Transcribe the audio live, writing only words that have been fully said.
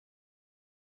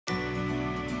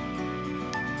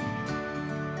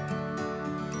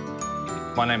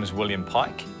My name is William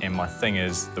Pike, and my thing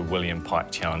is the William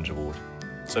Pike Challenge Award.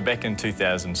 So back in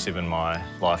 2007, my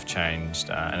life changed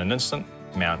in an instant.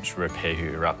 Mount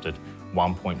Ruapehu erupted.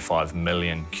 1.5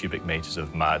 million cubic metres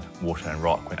of mud, water and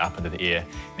rock went up into the air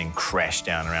and then crashed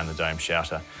down around the dome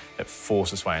shelter. It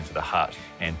forced its way into the hut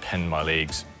and pinned my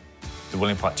legs. The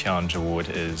William Pike Challenge Award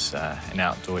is an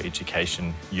outdoor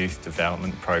education youth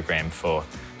development program for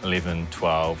 11,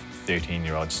 12,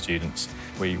 13-year-old students.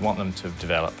 We want them to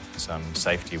develop some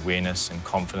safety awareness and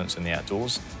confidence in the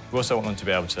outdoors. We also want them to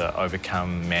be able to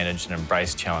overcome, manage and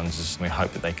embrace challenges, and we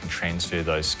hope that they can transfer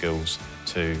those skills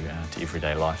to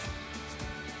everyday life.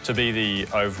 To be the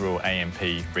overall AMP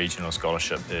regional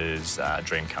scholarship is a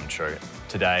dream come true.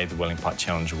 Today, the William Pike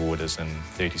Challenge Award is in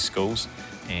 30 schools,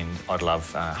 and I'd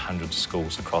love hundreds of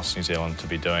schools across New Zealand to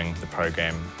be doing the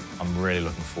program. I'm really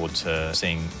looking forward to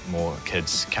seeing more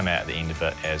kids come out at the end of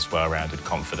it as well-rounded,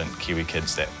 confident Kiwi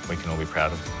kids that we can all be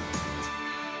proud of.